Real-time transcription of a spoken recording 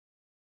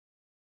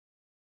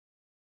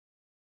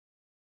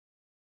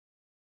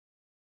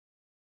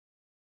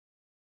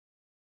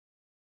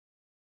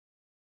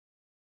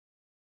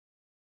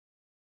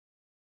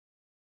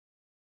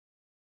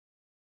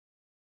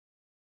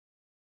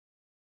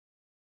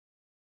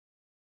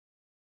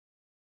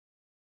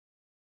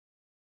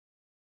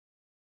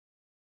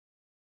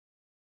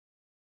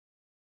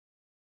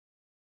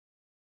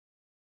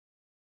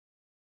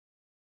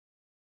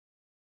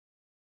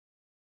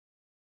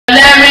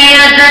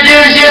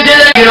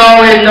You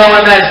always know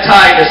him as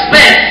Tiger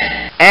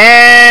Spence.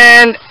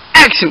 And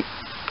action.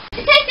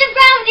 Detective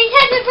Brown.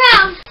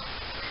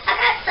 I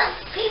got some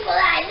people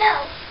that I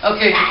know.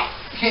 Okay,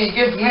 can you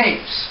give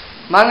names?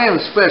 My name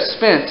is Fred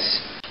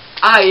Spence.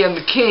 I am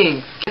the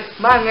king.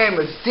 My name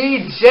is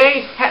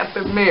DJ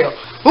Happy Meal.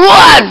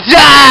 What's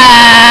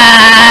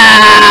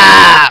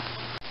up?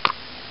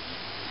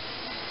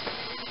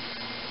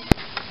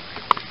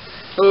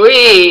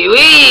 Wee.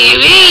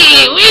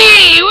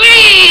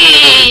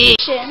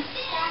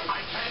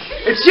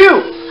 It's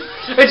you.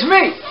 It's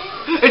me.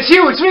 It's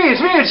you. It's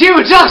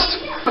us.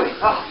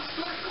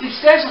 These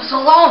stairs are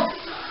so long.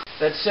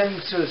 That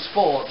sends to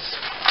sports.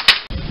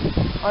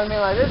 I mean,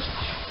 like this.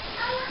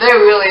 There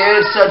really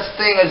is such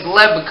thing as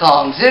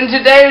leprechauns. And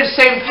today is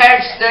St.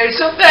 Patrick's Day,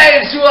 so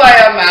that is why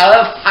I'm out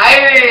of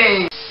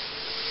hiding.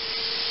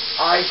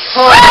 I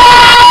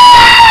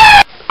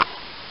can't.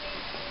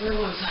 Where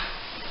was I?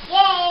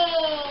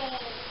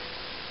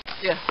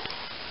 Yay! Yeah.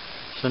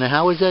 So now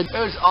how was that? It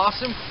was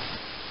awesome.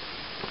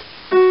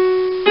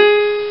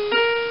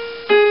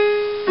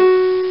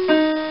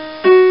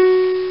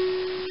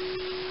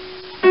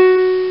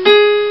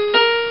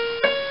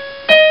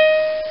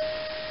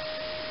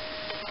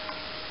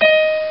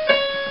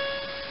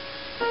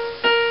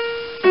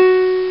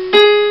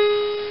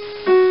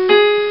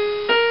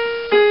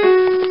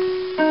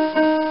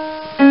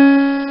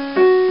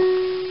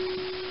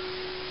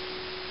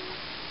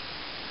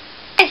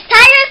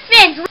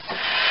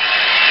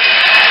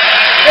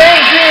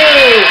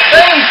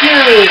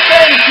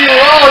 Thank you,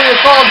 all your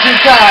faulty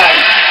time.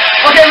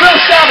 Okay, we'll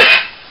stop it.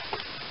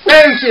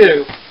 Thank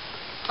you.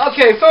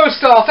 Okay,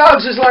 first off, I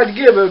would just like to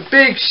give a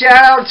big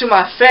shout out to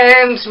my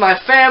fans, my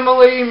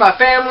family, my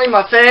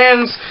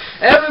fans,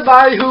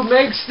 everybody who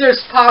makes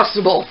this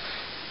possible.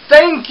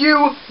 Thank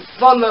you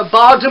from the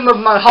bottom of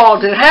my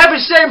heart, and happy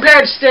St.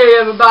 Patrick's Day,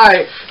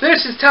 everybody.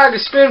 This is Tiger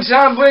Spence, and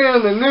I'm bringing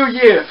in the new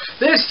year.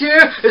 This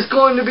year is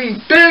going to be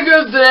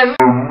bigger than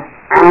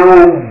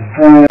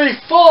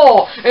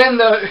before in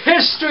the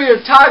history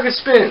of Tiger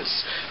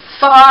Spence.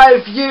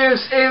 5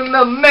 years in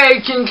the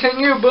making, can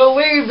you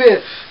believe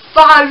it?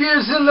 5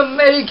 years in the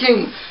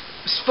making.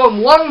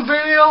 From one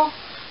video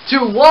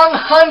to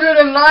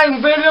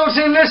 109 videos,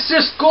 and it's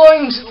just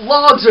going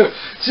larger,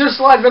 just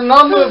like the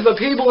number of the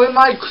people in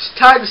my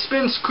Tiger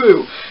Spence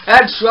crew.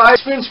 That's right,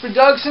 Spence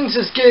Productions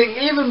is getting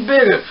even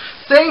bigger.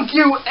 Thank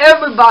you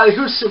everybody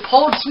who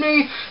supports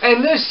me,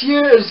 and this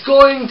year is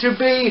going to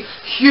be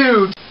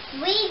huge.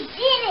 We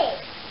did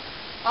it!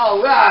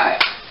 Alright,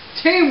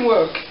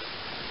 teamwork.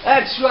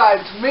 That's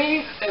right,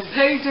 me and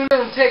Peyton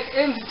will take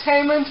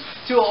entertainment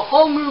to a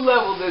whole new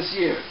level this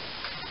year.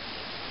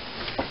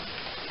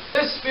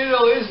 This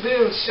video is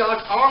being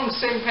shot on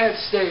St.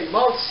 Patrick's Day,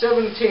 March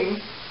 17th,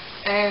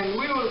 and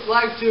we would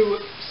like to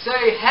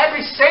say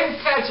Happy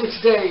St. Patrick's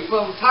Day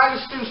from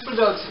Tiger Spence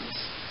Productions.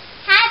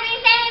 Happy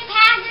St.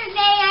 Patrick's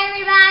Day,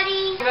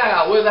 everybody!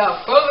 Now,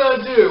 without further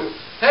ado,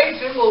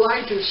 Peyton would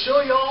like to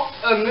show y'all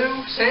a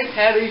new St.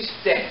 Patty's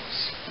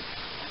dance.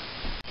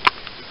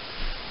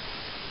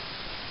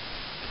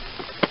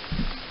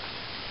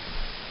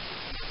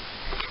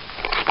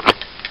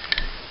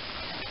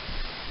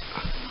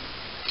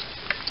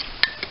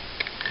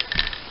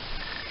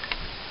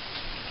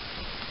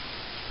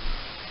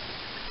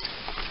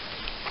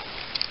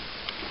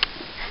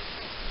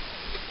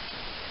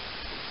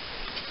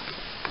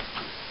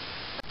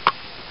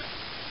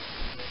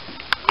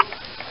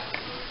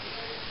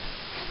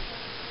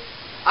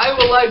 I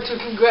would like to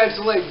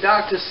congratulate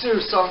Dr.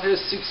 Seuss on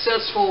his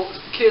successful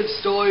kids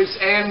stories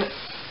and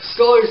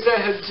stories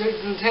that have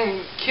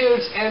contained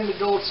kids and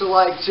adults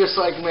alike, just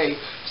like me.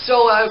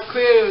 So I've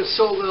created a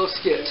short little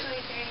skit.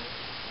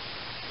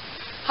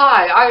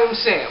 Hi, I am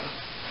Sam.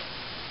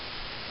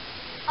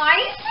 Are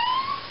you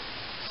Sam?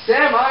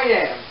 Sam, I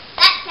am.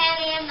 That's Sam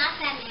I am, not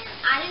Sam I am.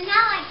 I do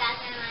not like that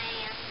Sam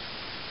I am.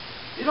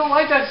 You don't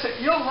like that?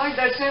 You don't like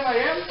that Sam I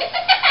am?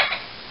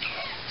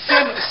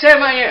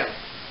 Sam I am.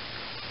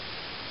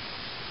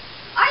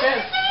 Are Sam,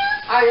 you Sam?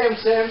 I am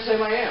Sam.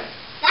 Sam I am.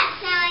 That's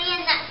Sam I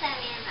am, not Sam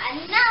I am. I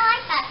do not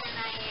like that Sam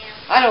I am.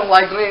 I don't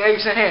like green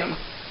eggs and ham.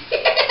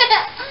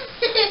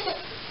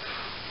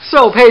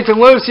 So, Peyton,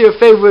 what is your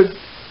favorite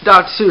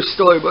Dr. Seuss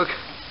storybook?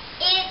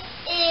 It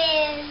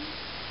is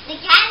The Cat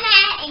in the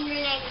Hat and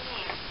Green Eggs and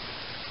Ham.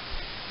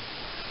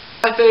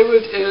 My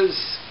favorite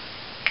is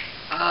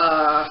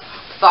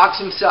Fox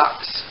and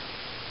Socks.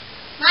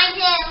 Mine too.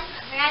 I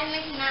forgot to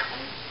mention that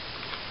one.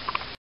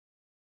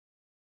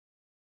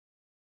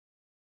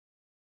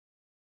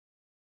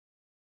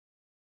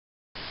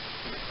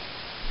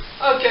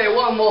 Okay,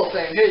 one more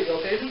thing. Here you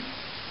go, Peyton.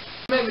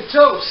 Make a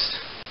toast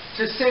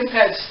to St.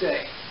 Patrick's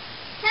Day.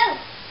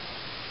 Toast.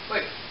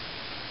 Wait.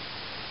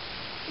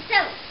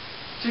 Toast.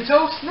 To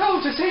toast? No,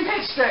 to St.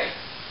 Patrick's Day.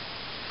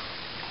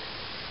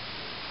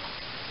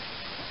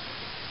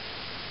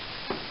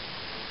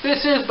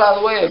 This is, by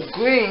the way, a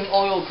green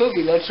oil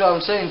cookie. That's what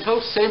I'm saying.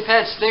 Toast St.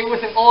 Patrick's Day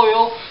with an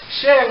oil.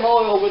 Sharing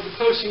oil with the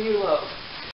person you love.